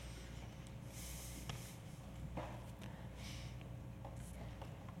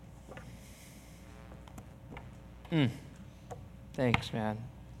Thanks, man.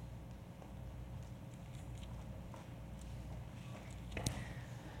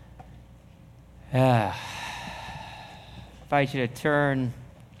 I invite you to turn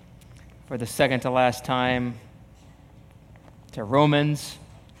for the second to last time to Romans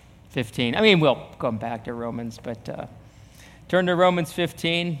 15. I mean, we'll come back to Romans, but turn to Romans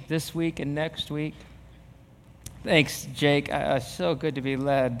 15 this week and next week. Thanks, Jake. So good to be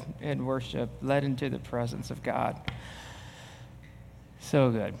led in worship, led into the presence of God.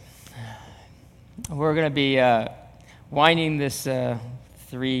 So good. We're going to be winding this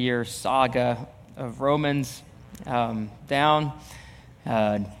 3-year saga of Romans down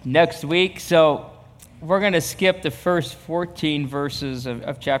next week. So we're going to skip the first 14 verses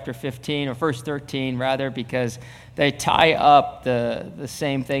of chapter 15, or first 13 rather, because they tie up the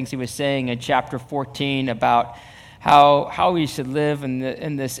same things he was saying in chapter 14 about how we should live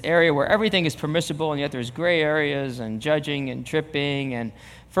in this area where everything is permissible and yet there's gray areas and judging and tripping. And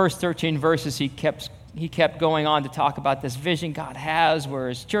first 13 verses he kept going on to talk about this vision God has, where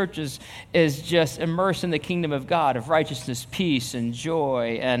his church is just immersed in the kingdom of God, of righteousness, peace, and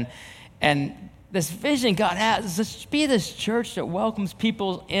joy. And this vision God has is to be this church that welcomes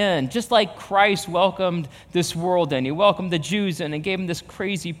people in, just like Christ welcomed this world in. He welcomed the Jews in and gave them this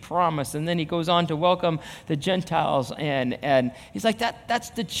crazy promise. And then he goes on to welcome the Gentiles in. And he's like,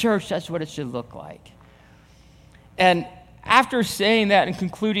 that's the church. That's what it should look like. And after saying that and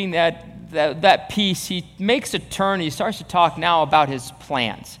concluding that piece, he makes a turn. He starts to talk now about his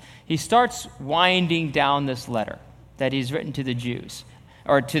plans. He starts winding down this letter that he's written to the Jews,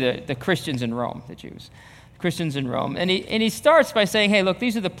 or to the Christians in Rome, Christians in Rome. And he starts by saying, hey, look,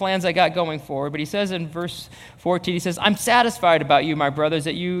 these are the plans I got going forward. But he says in verse 14, he says, I'm satisfied about you, my brothers,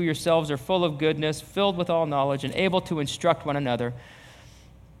 that you yourselves are full of goodness, filled with all knowledge, and able to instruct one another.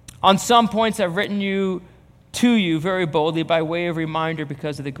 On some points I've written to you very boldly by way of reminder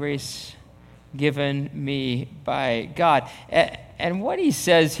because of the grace given me by God. And what he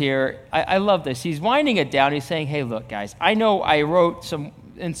says here, I love this. He's winding it down. He's saying, hey, look, guys, I know I wrote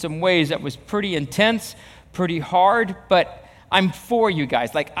in some ways that was pretty intense, pretty hard, but I'm for you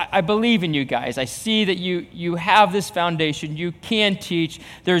guys. Like, I believe in you guys. I see that you have this foundation. You can teach.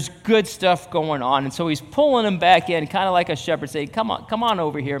 There's good stuff going on. And so he's pulling them back in, kind of like a shepherd, saying, come on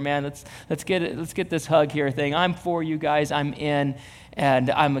over here, man. Let's get this hug here thing. I'm for you guys. I'm in, and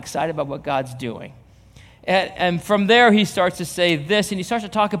I'm excited about what God's doing. And from there, he starts to say this, and he starts to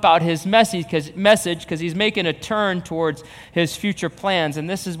talk about his message because he's making a turn towards his future plans. And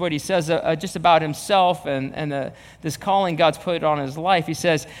this is what he says just about himself and this calling God's put on his life. He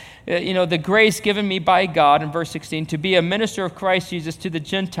says, the grace given me by God, in verse 16, to be a minister of Christ Jesus to the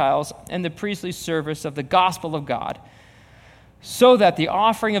Gentiles and the priestly service of the gospel of God, so that the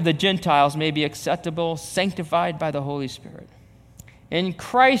offering of the Gentiles may be acceptable, sanctified by the Holy Spirit. In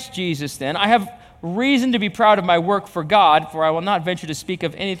Christ Jesus, then, I have reason to be proud of my work for God, for I will not venture to speak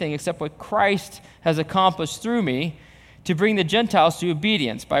of anything except what Christ has accomplished through me to bring the Gentiles to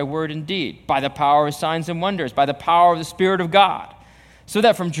obedience by word and deed, by the power of signs and wonders, by the power of the Spirit of God, so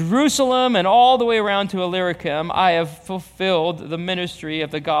that from Jerusalem and all the way around to Illyricum I have fulfilled the ministry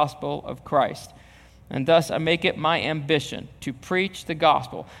of the gospel of Christ. And thus I make it my ambition to preach the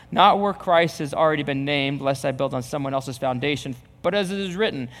gospel, not where Christ has already been named, lest I build on someone else's foundation, but as it is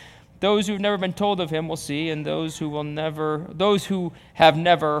written, those who have never been told of him will see, and those who have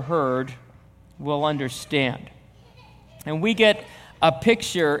never heard will understand. And we get a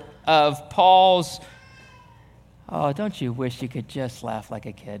picture of Paul's, oh, don't you wish you could just laugh like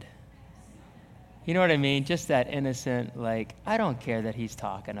a kid? You know what I mean? Just that innocent, like, I don't care that he's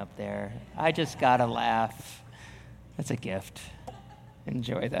talking up there. I just gotta laugh. That's a gift.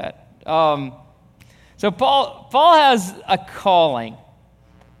 Enjoy that. So Paul has a calling.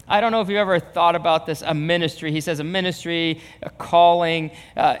 I don't know if you've ever thought about this, a ministry. He says a ministry, a calling.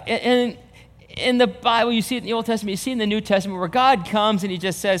 In the Bible, you see it in the Old Testament, you see it in the New Testament, where God comes and he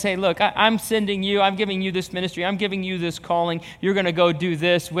just says, hey, look, I'm sending you, I'm giving you this ministry, I'm giving you this calling. You're going to go do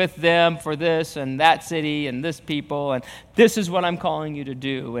this with them for this and that city and this people, and this is what I'm calling you to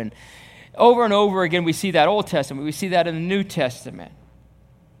do. And over again, we see that Old Testament. We see that in the New Testament.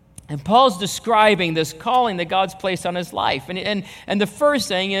 And Paul's describing this calling that God's placed on his life. And the first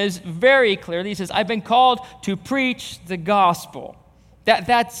thing is very clearly, he says, I've been called to preach the gospel.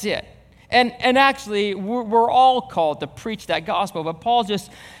 That's it. And actually, we're all called to preach that gospel. But Paul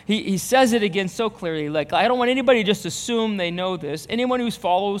he says it again so clearly. Like, I don't want anybody to just assume they know this. Anyone who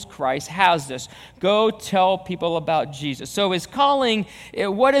follows Christ has this. Go tell people about Jesus. So his calling,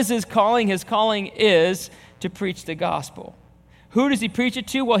 what is his calling? His calling is to preach the gospel. Who does he preach it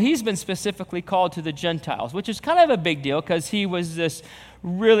to? Well, he's been specifically called to the Gentiles, which is kind of a big deal because he was this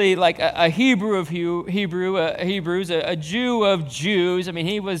really like a Hebrew of Hebrews, a Jew of Jews. I mean,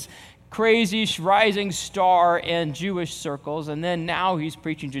 he was crazy rising star in Jewish circles, and then now he's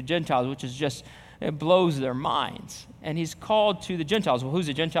preaching to Gentiles, which is just, it blows their minds. And he's called to the Gentiles. Well, who's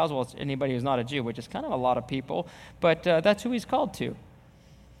the Gentiles? Well, it's anybody who's not a Jew, which is kind of a lot of people, but that's who he's called to.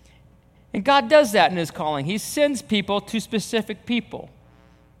 And God does that in his calling. He sends people to specific people.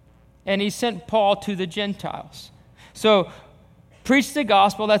 And he sent Paul to the Gentiles. So, preach the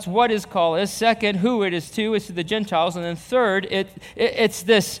gospel, that's what his call is. Second, who it is to the Gentiles. And then third, it's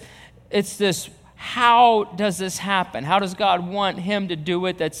this, how does this happen? How does God want him to do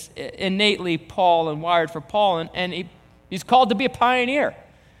it? That's innately Paul and wired for Paul. And he's called to be a pioneer.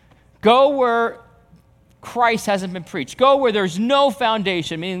 Go where Christ hasn't been preached. Go where there's no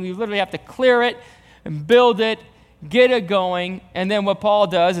foundation, meaning you literally have to clear it and build it, get it going, and then what Paul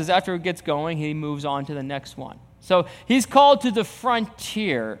does is after it gets going, he moves on to the next one. So he's called to the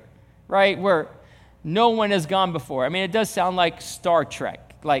frontier, right, where no one has gone before. I mean, it does sound like Star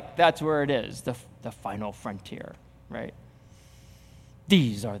Trek, like that's where it is, the final frontier, right?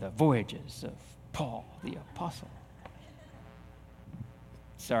 These are the voyages of Paul the Apostle.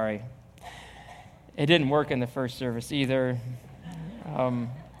 Sorry. It didn't work in the first service either.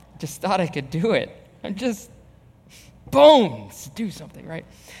 Just thought I could do it. I'm just, boom, do something, right?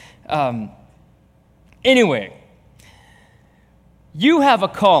 Anyway, you have a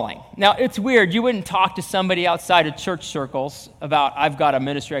calling. Now, it's weird. You wouldn't talk to somebody outside of church circles about, I've got a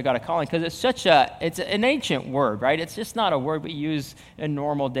ministry, I've got a calling, because it's an ancient word, right? It's just not a word we use in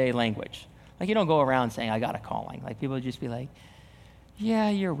normal day language. Like, you don't go around saying, I got a calling. Like, people would just be like, yeah,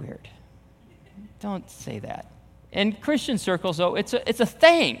 you're weird. Don't say that. In Christian circles, though, it's a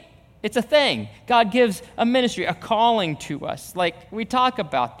thing. It's a thing. God gives a ministry, a calling to us. Like, we talk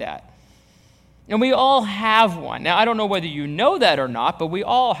about that. And we all have one. Now, I don't know whether you know that or not, but we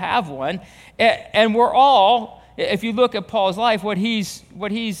all have one. And we're all, if you look at Paul's life, what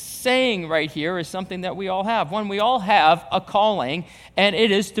he's saying right here is something that we all have. One, we all have a calling, and it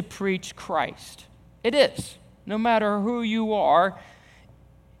is to preach Christ. It is. No matter who you are,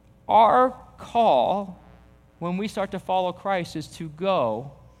 our call when we start to follow Christ is to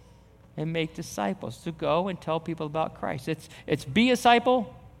go and make disciples, to go and tell people about Christ. It's be a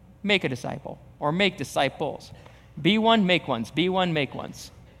disciple, make a disciple, or make disciples. Be one, make ones. Be one, make ones.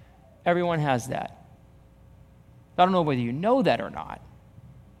 Everyone has that. I don't know whether you know that or not.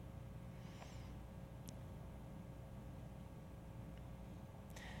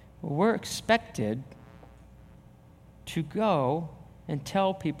 We're expected to go and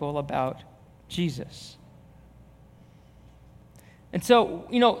tell people about Jesus. And so,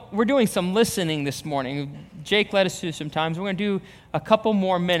 we're doing some listening this morning. Jake led us through some times. We're going to do a couple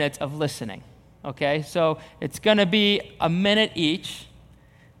more minutes of listening, okay? So it's going to be a minute each.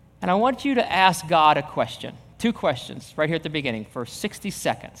 And I want you to ask God a question. 2 questions right here at the beginning for 60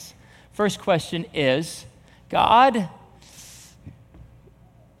 seconds. First question is, God,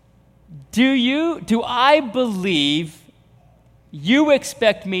 do I believe you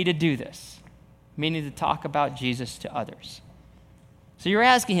expect me to do this? Meaning to talk about Jesus to others. So you're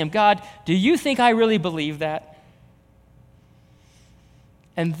asking him, God, do you think I really believe that?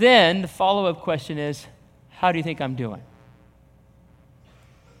 And then the follow-up question is, how do you think I'm doing?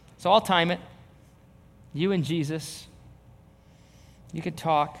 So I'll time it. You and Jesus, you can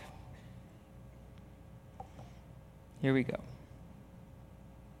talk. Here we go.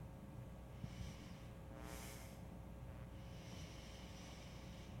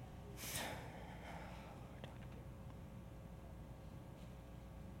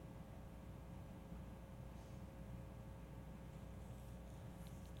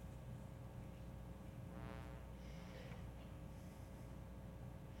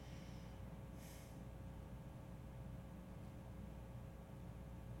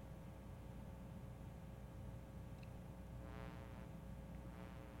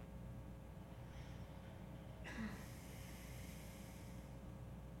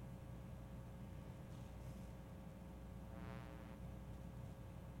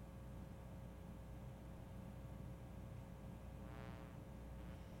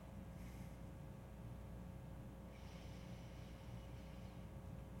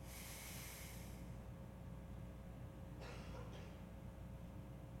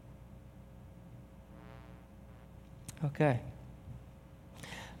 Okay.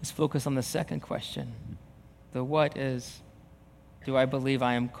 Let's focus on the second question. The what is, do I believe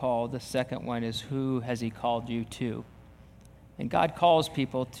I am called? The second one is, who has he called you to? And God calls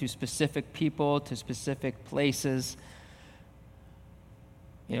people, to specific places.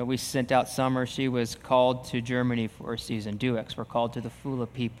 We sent out Summer. She was called to Germany for a season. Duex, we're called to the Fula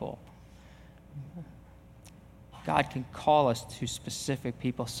people. God can call us to specific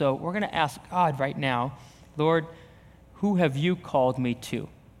people. So we're going to ask God right now, Lord, who have you called me to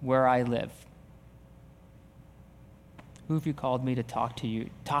where I live? Who have you called me to talk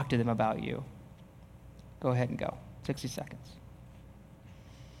to them about you? Go ahead and go. 60 seconds.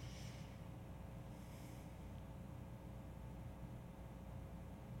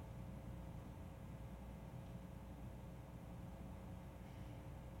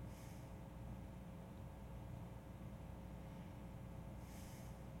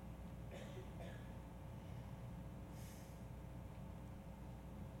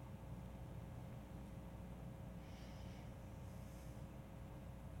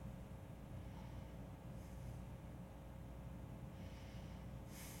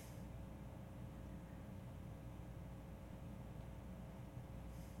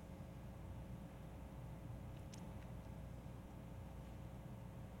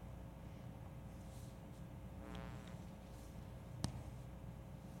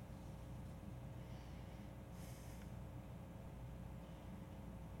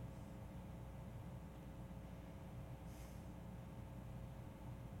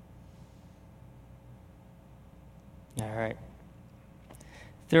 All right.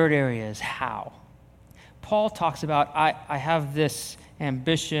 Third area is how. Paul talks about, I have this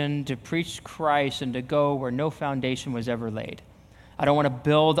ambition to preach Christ and to go where no foundation was ever laid. I don't want to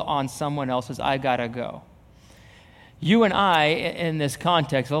build on someone else's. I got to go. You and I, in this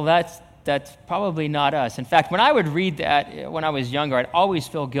context, well, that's probably not us. In fact, when I would read that when I was younger, I'd always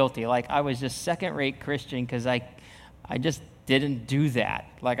feel guilty, like I was just second-rate Christian because I just didn't do that.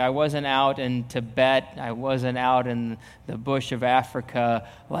 Like I wasn't out in Tibet, I wasn't out in the bush of Africa,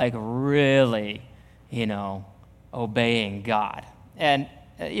 like really, obeying God. And,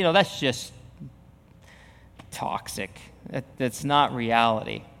 that's just toxic. That's not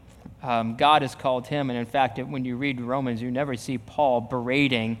reality. God has called him, and in fact, when you read Romans, you never see Paul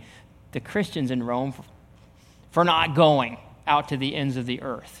berating the Christians in Rome for not going out to the ends of the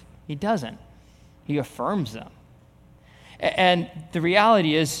earth. He doesn't. He affirms them. And the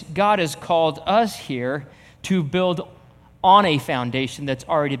reality is, God has called us here to build on a foundation that's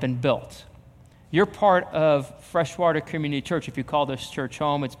already been built. You're part of Freshwater Community Church. If you call this church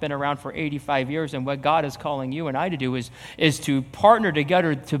home, it's been around for 85 years, and what God is calling you and I to do is to partner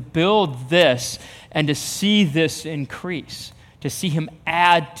together to build this and to see this increase, to see him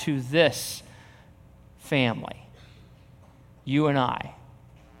add to this family, you and I.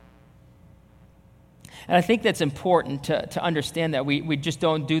 And I think that's important to understand that we just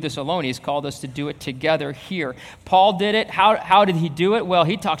don't do this alone. He's called us to do it together here. Paul did it. How did he do it? Well,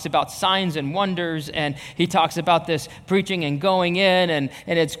 he talks about signs and wonders, and he talks about this preaching and going in, and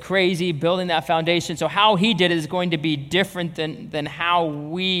it's crazy, building that foundation. So how he did it is going to be different than how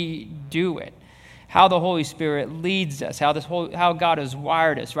we do it, how the Holy Spirit leads us, how God has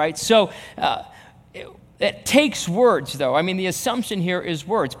wired us, right? So it takes words, though. I mean, the assumption here is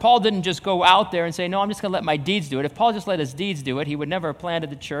words. Paul didn't just go out there and say, no, I'm just going to let my deeds do it. If Paul just let his deeds do it, he would never have planted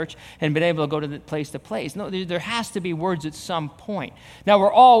the church and been able to go to place to place. No, there has to be words at some point. Now,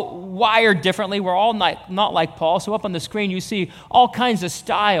 we're all wired differently. We're all not like Paul. So up on the screen, you see all kinds of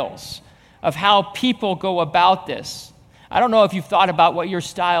styles of how people go about this. I don't know if you've thought about what your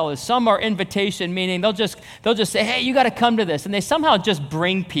style is. Some are invitation, meaning they'll just say, hey, you got to come to this. And they somehow just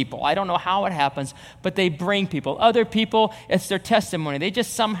bring people. I don't know how it happens, but they bring people. Other people, it's their testimony. They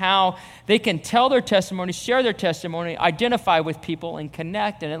just somehow, they can tell their testimony, share their testimony, identify with people, and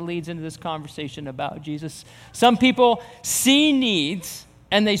connect, and it leads into this conversation about Jesus. Some people see needs,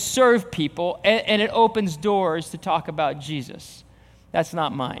 and they serve people, and it opens doors to talk about Jesus. That's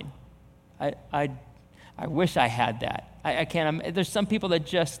not mine. I wish I had that. I can't. There's some people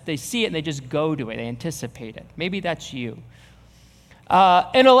that they see it and they just go to it. They anticipate it. Maybe that's you.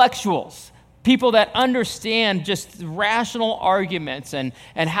 Intellectuals, people that understand just rational arguments and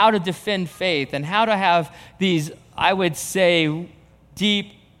how to defend faith and how to have these, I would say,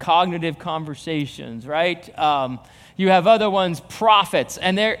 deep cognitive conversations, right? You have other ones, prophets,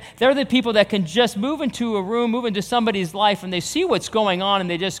 and they're the people that can just move into a room, move into somebody's life, and they see what's going on and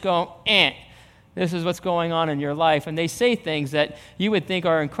they just go, this is what's going on in your life. And they say things that you would think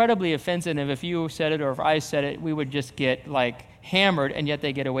are incredibly offensive, and if you said it or if I said it, we would just get hammered, and yet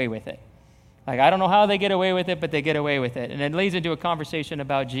they get away with it. I don't know how they get away with it, but they get away with it. And it leads into a conversation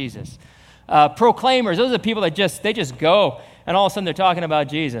about Jesus. Proclaimers, those are the people that they just go, and all of a sudden they're talking about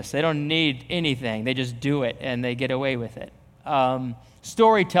Jesus. They don't need anything. They just do it, and they get away with it.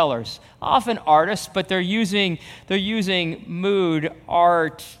 Storytellers, often artists, but they're using mood,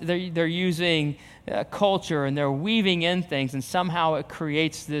 art, they're using culture, and they're weaving in things, and somehow it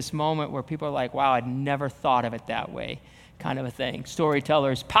creates this moment where people are like, wow, I'd never thought of it that way, kind of a thing.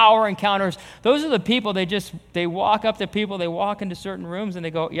 Storytellers, power encounters, those are the people, they walk up to people, they walk into certain rooms, and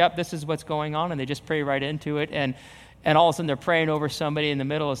they go, yep, this is what's going on, and they just pray right into it, and all of a sudden they're praying over somebody in the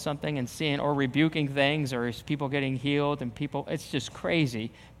middle of something and seeing, or rebuking things, or people getting healed, and people, it's just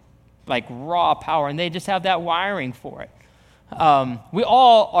crazy, like raw power, and they just have that wiring for it. We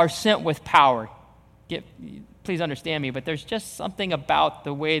all are sent with power. Please understand me, but there's just something about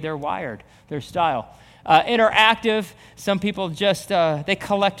the way they're wired, their style. Interactive, some people just, they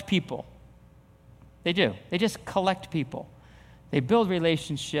collect people. They do. They just collect people. They build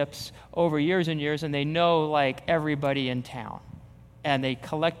relationships over years and years, and they know like everybody in town. And they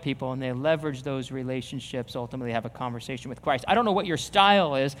collect people, and they leverage those relationships, ultimately have a conversation with Christ. I don't know what your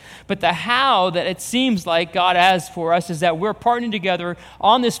style is, but the how that it seems like God has for us is that we're partnering together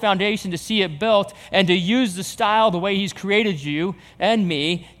on this foundation to see it built and to use the style the way He's created you and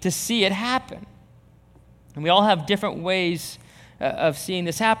me to see it happen. And we all have different ways of seeing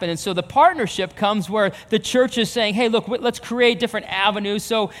this happen. And so the partnership comes where the church is saying, hey, look, let's create different avenues.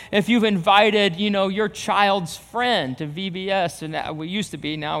 So if you've invited, your child's friend to VBS, and that used to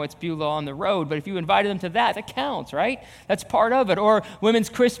be, now it's Beulah on the Road, but if you invited them to that counts, right? That's part of it. Or women's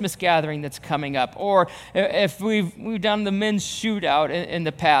Christmas gathering that's coming up. Or if we've done the men's shootout in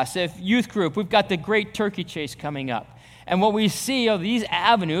the past. If youth group, we've got the Great Turkey Chase coming up. And what we see are these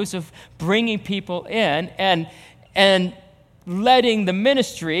avenues of bringing people in and letting the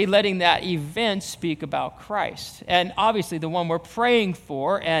ministry, letting that event speak about Christ. And obviously the one we're praying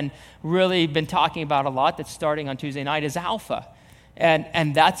for and really been talking about a lot that's starting on Tuesday night is Alpha.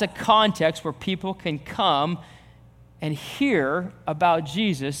 And that's a context where people can come and hear about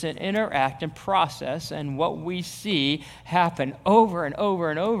Jesus and interact and process. And what we see happen over and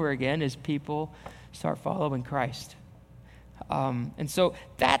over and over again is people start following Christ. And so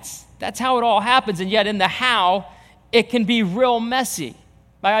that's how it all happens. And yet in the how, it can be real messy.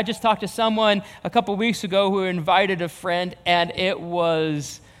 I just talked to someone a couple weeks ago who invited a friend, and it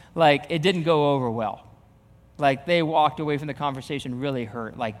was like, it didn't go over well. Like, they walked away from the conversation really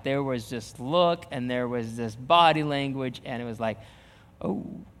hurt. Like, there was this look, and there was this body language, and it was like,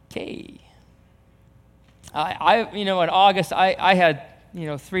 okay. In August, I had,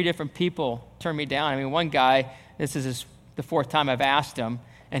 3 different people turn me down. I mean, one guy, this is the 4th time I've asked him,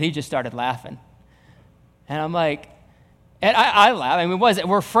 and he just started laughing. And I'm like, and I laugh. I mean,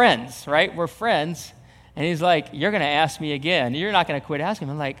 we're friends, right? We're friends. And he's like, you're going to ask me again. You're not going to quit asking.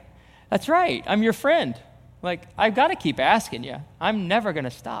 I'm like, that's right. I'm your friend. Like, I've got to keep asking you. I'm never going to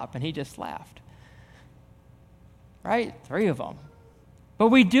stop. And he just laughed. Right? 3 of them. But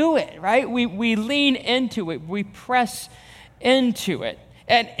we do it, right? We lean into it. We press into it.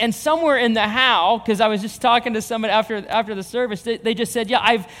 And somewhere in the how, because I was just talking to someone after the service, they just said,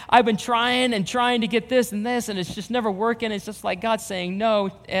 yeah, I've been trying to get this, and it's just never working. It's just like God saying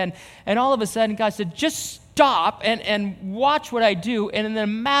no. And all of a sudden, God said, just stop and watch what I do. And in a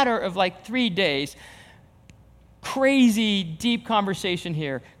matter of like 3 days, crazy deep conversation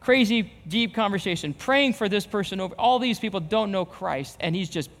here, crazy deep conversation, praying for this person over. All these people don't know Christ, and He's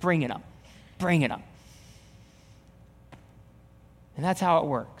just bringing them. And that's how it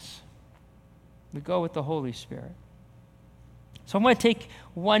works. We go with the Holy Spirit. So I'm going to take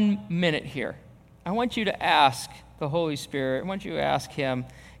 1 minute here. I want you to ask the Holy Spirit, I want you to ask Him,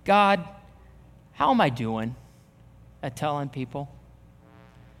 God, how am I doing at telling people?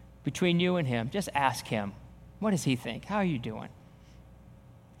 Between you and Him, just ask Him. What does He think? How are you doing?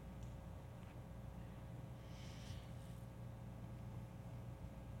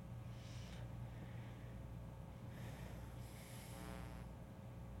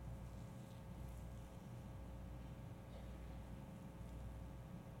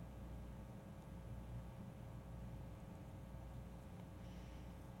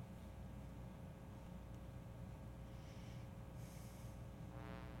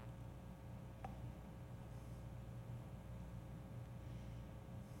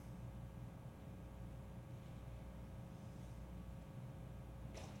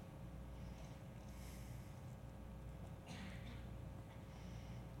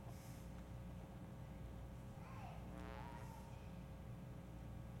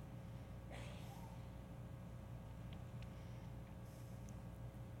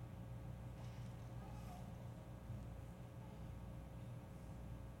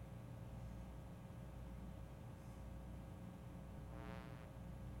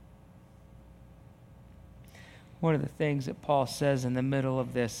 one of the things that Paul says in the middle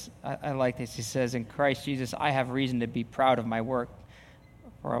of this, I like this. He says, in Christ Jesus, I have reason to be proud of my work,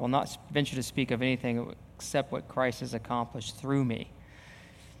 for I will not venture to speak of anything except what Christ has accomplished through me.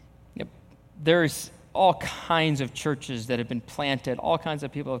 There's all kinds of churches that have been planted. All kinds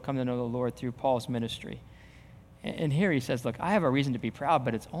of people have come to know the Lord through Paul's ministry. And here he says, look, I have a reason to be proud,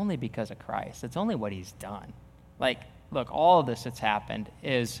 but it's only because of Christ. It's only what he's done. Like, look, all of this that's happened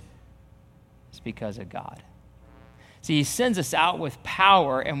is because of God. See, he sends us out with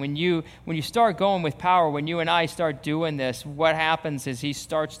power, and when you start going with power, when you and I start doing this, what happens is he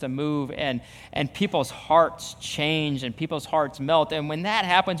starts to move, and people's hearts change, and people's hearts melt. And when that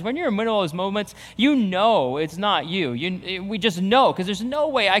happens, when you're in the middle of those moments, you know it's not you. We just know, because there's no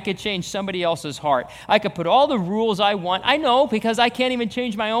way I could change somebody else's heart. I could put all the rules I want. I know, because I can't even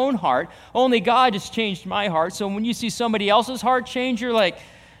change my own heart. Only God has changed my heart. So when you see somebody else's heart change, you're like,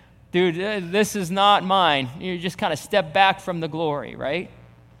 dude, this is not mine. You just kind of step back from the glory, right?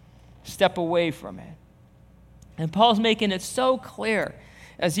 Step away from it. And Paul's making it so clear.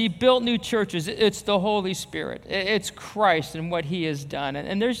 As he built new churches, it's the Holy Spirit. It's Christ and what he has done.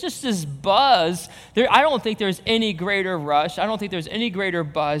 And there's just this buzz. I don't think there's any greater rush. I don't think there's any greater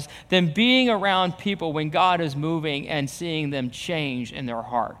buzz than being around people when God is moving and seeing them change in their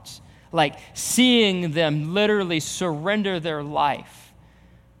hearts. Like seeing them literally surrender their life.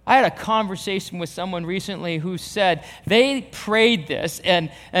 I had a conversation with someone recently who said they prayed this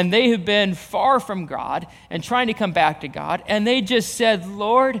and they have been far from God and trying to come back to God. And they just said,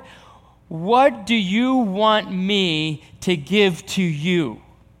 Lord, what do you want me to give to you?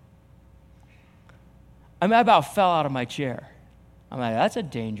 I about fell out of my chair. I'm like, that's a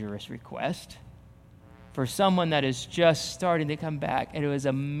dangerous request for someone that is just starting to come back. And it was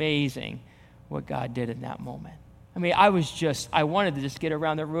amazing what God did in that moment. I mean, I wanted to just get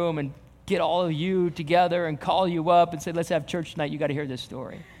around the room and get all of you together and call you up and say, let's have church tonight. You got to hear this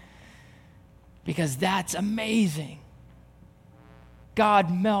story. Because that's amazing.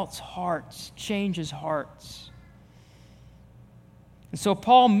 God melts hearts, changes hearts. And so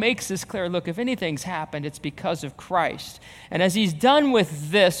Paul makes this clear. Look, if anything's happened, it's because of Christ. And as he's done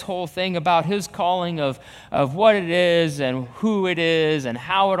with this whole thing about his calling of what it is and who it is and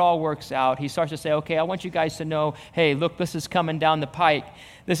how it all works out, he starts to say, okay, I want you guys to know, hey, look, this is coming down the pike.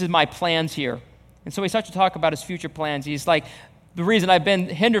 This is my plans here. And so he starts to talk about his future plans. He's like, the reason I've been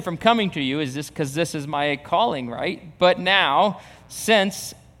hindered from coming to you is this because this is my calling, right? But now,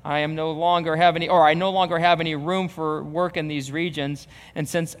 since I no longer have any room for work in these regions, and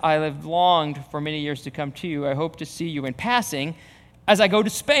since I have longed for many years to come to you, I hope to see you in passing as I go to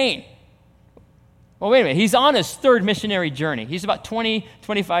Spain. Well, wait a minute. He's on his third missionary journey. He's about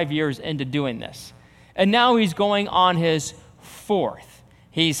 25 years into doing this. And now he's going on his fourth.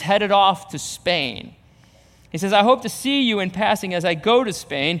 He's headed off to Spain. He says, I hope to see you in passing as I go to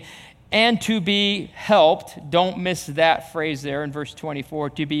Spain, and to be helped. Don't miss that phrase there in verse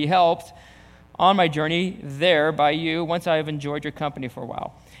 24. To be helped on my journey there by you once I have enjoyed your company for a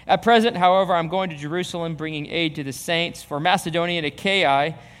while. At present, however, I'm going to Jerusalem bringing aid to the saints. For Macedonia and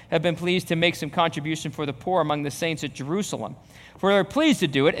Achaia have been pleased to make some contribution for the poor among the saints at Jerusalem. For they're pleased to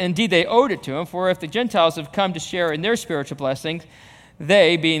do it. Indeed, they owed it to him. For if the Gentiles have come to share in their spiritual blessings,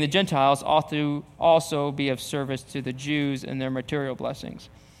 they, being the Gentiles, ought to also be of service to the Jews in their material blessings.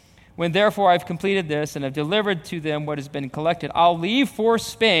 When therefore I've completed this and have delivered to them what has been collected, I'll leave for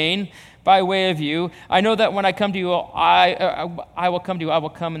Spain by way of you. I know that when I come to you, I will come to you. I will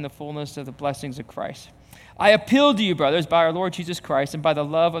come in the fullness of the blessings of Christ. I appeal to you, brothers, by our Lord Jesus Christ and by the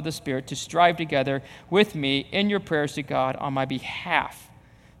love of the Spirit, to strive together with me in your prayers to God on my behalf,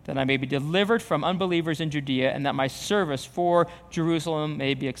 that I may be delivered from unbelievers in Judea, and that my service for Jerusalem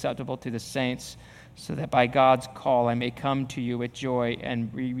may be acceptable to the saints, so that by God's call I may come to you with joy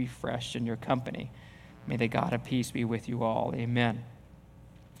and be refreshed in your company. May the God of peace be with you all. Amen.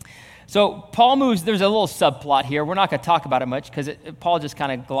 So Paul moves, there's a little subplot here. We're not going to talk about it much because Paul just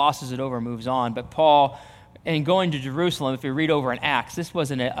kind of glosses it over and moves on. But Paul, in going to Jerusalem, if you read over in Acts, this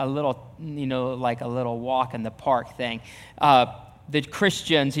wasn't a little, like a little walk in the park thing. The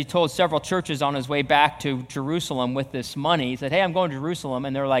Christians, he told several churches on his way back to Jerusalem with this money. He said, hey, I'm going to Jerusalem.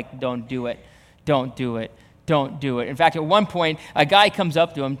 And they're like, don't do it. Don't do it. Don't do it. In fact, at one point, a guy comes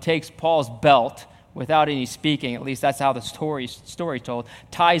up to him, takes Paul's belt without any speaking, at least that's how the story told,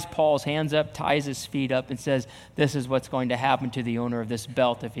 ties Paul's hands up, ties his feet up, and says, this is what's going to happen to the owner of this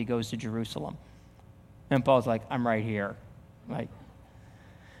belt if he goes to Jerusalem. And Paul's like, I'm right here.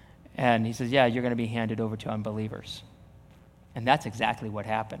 And he says, yeah, you're going to be handed over to unbelievers. And that's exactly what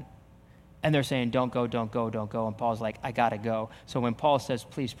happened. And they're saying, don't go, don't go, don't go. And Paul's like, I got to go. So when Paul says,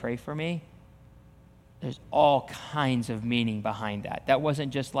 please pray for me, there's all kinds of meaning behind that. That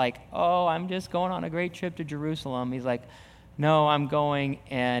wasn't just like, oh, I'm just going on a great trip to Jerusalem. He's like, no, I'm going,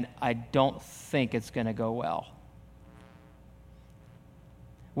 and I don't think it's going to go well.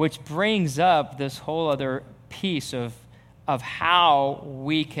 Which brings up this whole other piece of how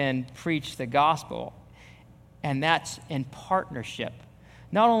we can preach the gospel, and that's in partnership.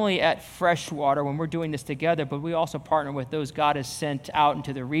 Not only at Freshwater when we're doing this together, but we also partner with those God has sent out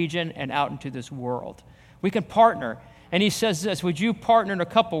into the region and out into this world. We can partner. And he says this, would you partner in a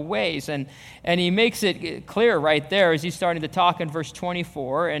couple ways? And he makes it clear right there as he's starting to talk in verse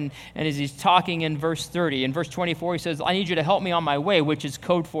 24 and as he's talking in verse 30. In verse 24, he says, I need you to help me on my way, which is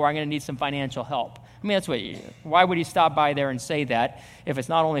code for I'm going to need some financial help. I mean, why would he stop by there and say that if it's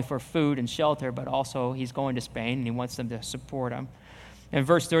not only for food and shelter, but also he's going to Spain and he wants them to support him. In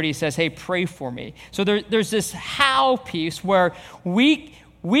verse 30, he says, hey, pray for me. So there's this how piece where we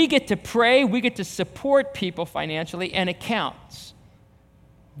get to pray, we get to support people financially, and it counts.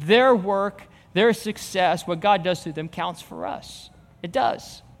 Their work, their success, what God does through them counts for us. It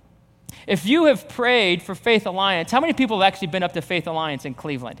does. If you have prayed for Faith Alliance, how many people have actually been up to Faith Alliance in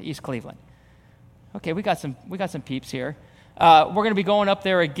Cleveland, East Cleveland? Okay, we got some peeps here. We're going to be going up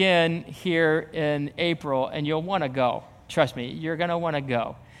there again here in April, and you'll want to go. Trust me, you're going to want to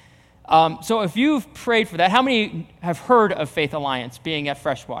go. So if you've prayed for that, how many have heard of Faith Alliance being at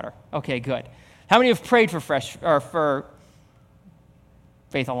Freshwater? Okay, good. How many have prayed for Faith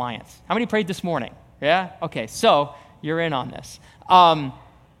Alliance? How many prayed this morning? Yeah? Okay, so you're in on this.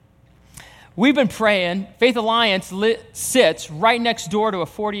 We've been praying. Faith Alliance sits right next door to a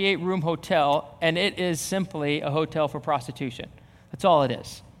 48-room hotel, and it is simply a hotel for prostitution. That's all it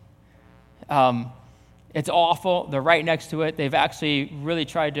is. It's awful. They're right next to it. They've actually really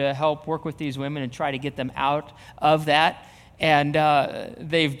tried to help work with these women and try to get them out of that. And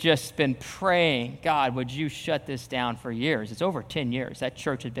they've just been praying, God, would you shut this down for years? It's over 10 years. That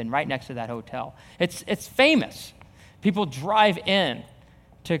church has been right next to that hotel. It's famous. People drive in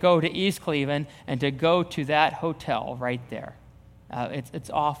to go to East Cleveland and to go to that hotel right there. It's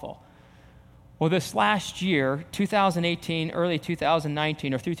awful. Well, this last year, 2018, early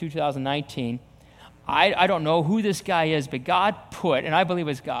 2019, or through 2019, I don't know who this guy is, but God put, and I believe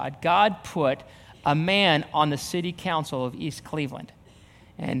it's God put a man on the city council of East Cleveland.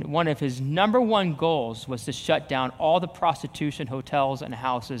 And one of his number one goals was to shut down all the prostitution hotels and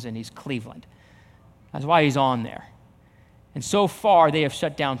houses in East Cleveland. That's why he's on there. And so far, they have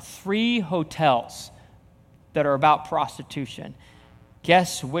shut down 3 hotels that are about prostitution.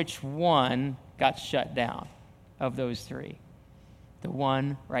 Guess which one got shut down of those 3? The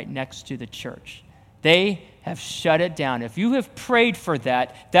one right next to the church. They have shut it down. If you have prayed for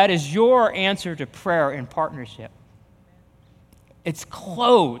that, that is your answer to prayer in partnership. It's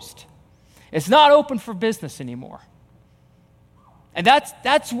closed. It's not open for business anymore. And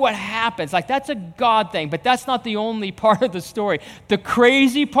that's what happens. Like, that's a God thing, but that's not the only part of the story. The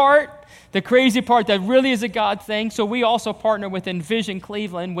crazy part that really is a God thing. So we also partner with Envision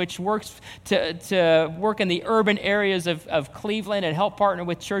Cleveland, which works to work in the urban areas of Cleveland and help partner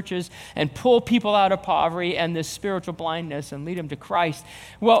with churches and pull people out of poverty and this spiritual blindness and lead them to Christ.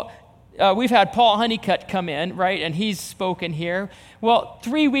 Well, we've had Paul Honeycutt come in, right, and he's spoken here. Well,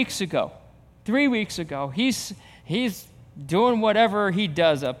 3 weeks ago, he's doing whatever he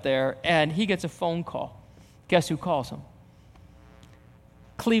does up there, and he gets a phone call. Guess who calls him?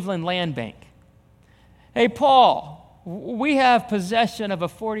 Cleveland Land Bank. Hey, Paul, we have possession of a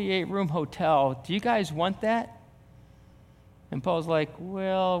 48-room hotel. Do you guys want that? And Paul's like,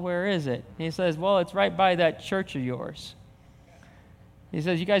 well, where is it? And he says, well, it's right by that church of yours. He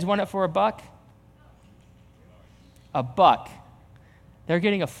says, you guys want it for $1? $1. They're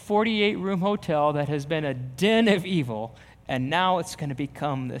getting a 48-room hotel that has been a den of evil, and now it's going to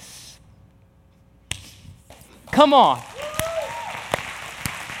become this. Come on.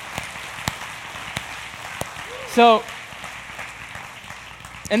 So,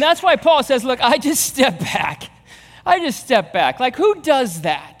 and that's why Paul says, look, I just step back. Like, who does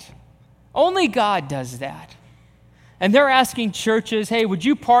that? Only God does that. And they're asking churches, hey, would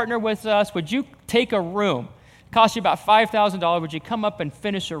you partner with us? Would you take a room? It costs you about $5,000. Would you come up and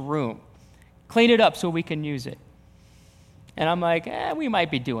finish a room? Clean it up so we can use it. And I'm like, we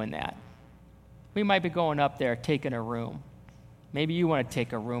might be doing that. We might be going up there, taking a room. Maybe you want to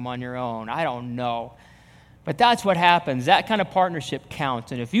take a room on your own. I don't know. But that's what happens. That kind of partnership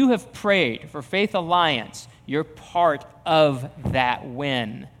counts. And if you have prayed for Faith Alliance, you're part of that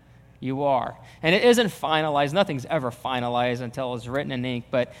win. You are. And it isn't finalized. Nothing's ever finalized until it's written in ink.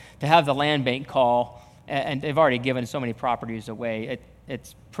 But to have the land bank call, and they've already given so many properties away,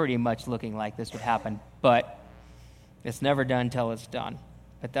 it's pretty much looking like this would happen but it's never done till it's done.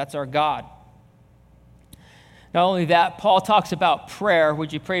 But that's our God. Not only that, Paul talks about prayer.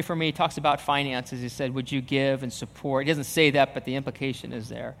 Would you pray for me? He talks about finances. He said, would you give and support? He doesn't say that, but the implication is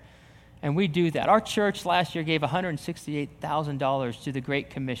there. And we do that. Our church last year gave $168,000 to the Great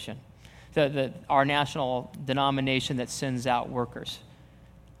Commission, our national denomination that sends out workers.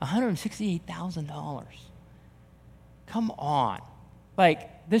 $168,000. Come on.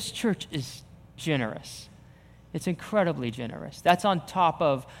 Like, this church is generous. It's incredibly generous. That's on top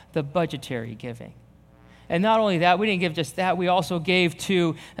of the budgetary giving. And not only that, we didn't give just that. We also gave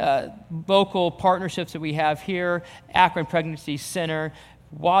to local partnerships that we have here, Akron Pregnancy Center,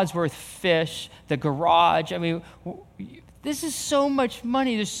 Wadsworth Fish, the Garage. I mean, this is so much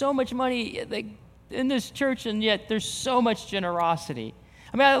money. There's so much money in this church, and yet there's so much generosity.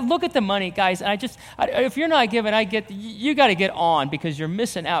 I mean, I look at the money, guys, and if you're not giving, you got to get on, because you're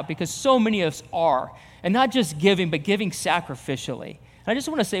missing out, because so many of us are. And not just giving, but giving sacrificially. And I just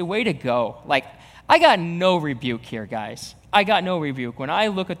want to say, way to go. Like, I got no rebuke here, guys. I got no rebuke. When I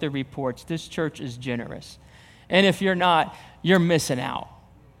look at the reports, this church is generous. And if you're not, you're missing out.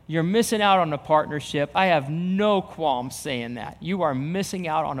 You're missing out on a partnership. I have no qualms saying that. You are missing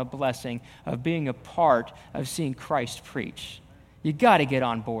out on a blessing of being a part of seeing Christ preach. You got to get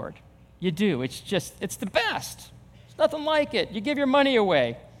on board. You do. It's the best. There's nothing like it. You give your money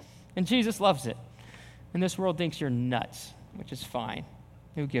away, and Jesus loves it. And this world thinks you're nuts, which is fine.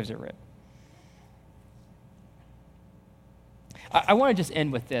 Who gives a rip? I want to just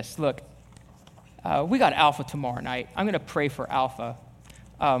end with this. Look, we got Alpha tomorrow night. I'm going to pray for Alpha.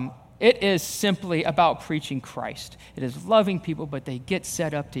 It is simply about preaching Christ. It is loving people, but they get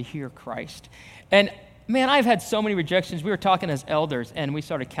set up to hear Christ. And man, I've had so many rejections. We were talking as elders, and we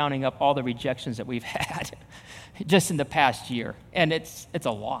started counting up all the rejections that we've had just in the past year. And it's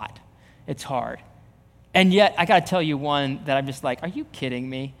a lot. It's hard. And yet, I got to tell you one that I'm just like, are you kidding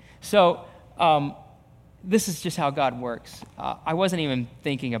me? So this is just how God works. I wasn't even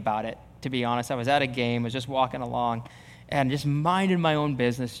thinking about it, to be honest. I was at a game, I was just walking along, and just minding my own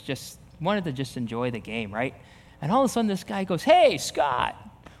business, just wanted to just enjoy the game, right? And all of a sudden, this guy goes, hey, Scott,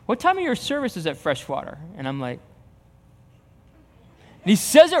 what time of your service is at Freshwater? And I'm like, and he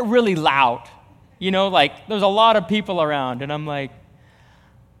says it really loud. You know, like, there's a lot of people around, and I'm like,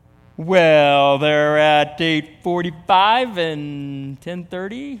 well, they're at 8:45 and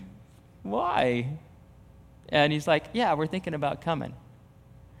 10:30. Why? And he's like, yeah, we're thinking about coming.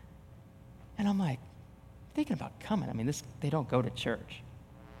 And I'm like, thinking about coming? I mean, they don't go to church.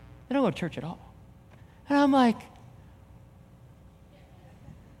 They don't go to church at all. And I'm like,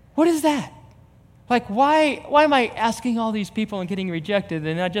 what is that? Like, why am I asking all these people and getting rejected?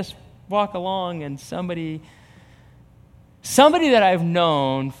 And I just walk along, and somebody that I've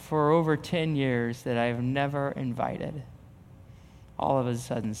known for over 10 years that I've never invited, all of a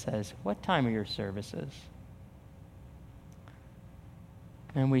sudden says, what time are your services?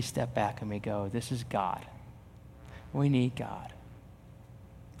 And we step back and we go, this is God. We need God.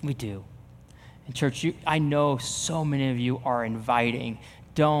 We do. And church, I know so many of you are inviting.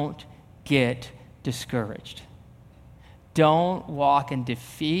 Don't get discouraged. Don't walk in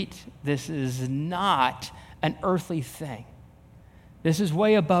defeat. This is not an earthly thing. This is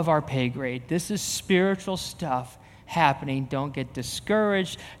way above our pay grade. This is spiritual stuff happening. Don't get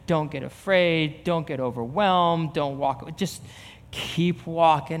discouraged. Don't get afraid. Don't get overwhelmed. Don't walk. Just keep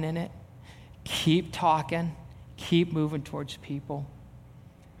walking in it. Keep talking. Keep moving towards people.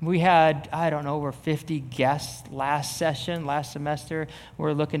 We had, over 50 guests last semester.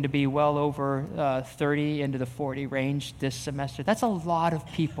 We're looking to be well over 30 into the 40 range this semester. That's a lot of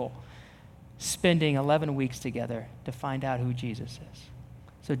people spending 11 weeks together to find out who Jesus is.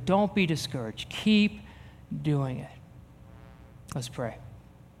 So don't be discouraged. Keep doing it. Let's pray.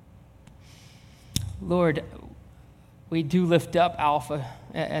 Lord, we do lift up Alpha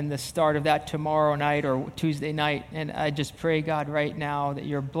and the start of that tomorrow night or Tuesday night. And I just pray, God, right now that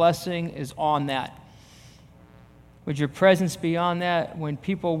your blessing is on that. Would your presence be on that? When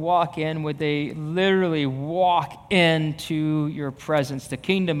people walk in, would they literally walk into your presence, the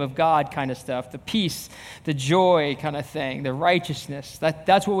kingdom of God kind of stuff, the peace, the joy kind of thing, the righteousness?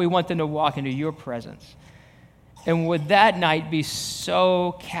 That's what we want them to walk into, your presence. And would that night be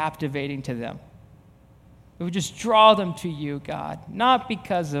so captivating to them? It would just draw them to you, God, not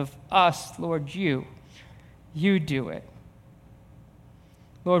because of us, Lord, you. You do it.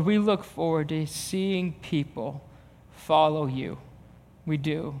 Lord, we look forward to seeing people follow you. We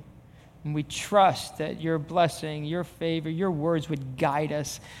do. And we trust that your blessing, your favor, your words would guide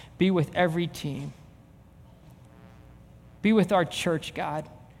us. Be with every team. Be with our church, God.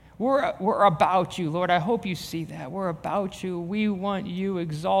 We're about you, Lord. I hope you see that. We're about you. We want you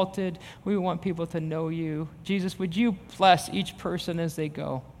exalted. We want people to know you. Jesus, would you bless each person as they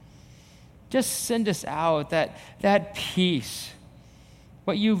go? Just send us out that peace,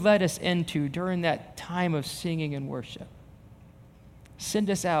 what you led us into during that time of singing and worship.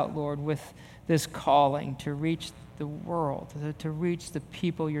 Send us out, Lord, with this calling to reach the world, to reach the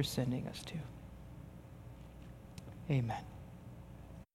people you're sending us to. Amen.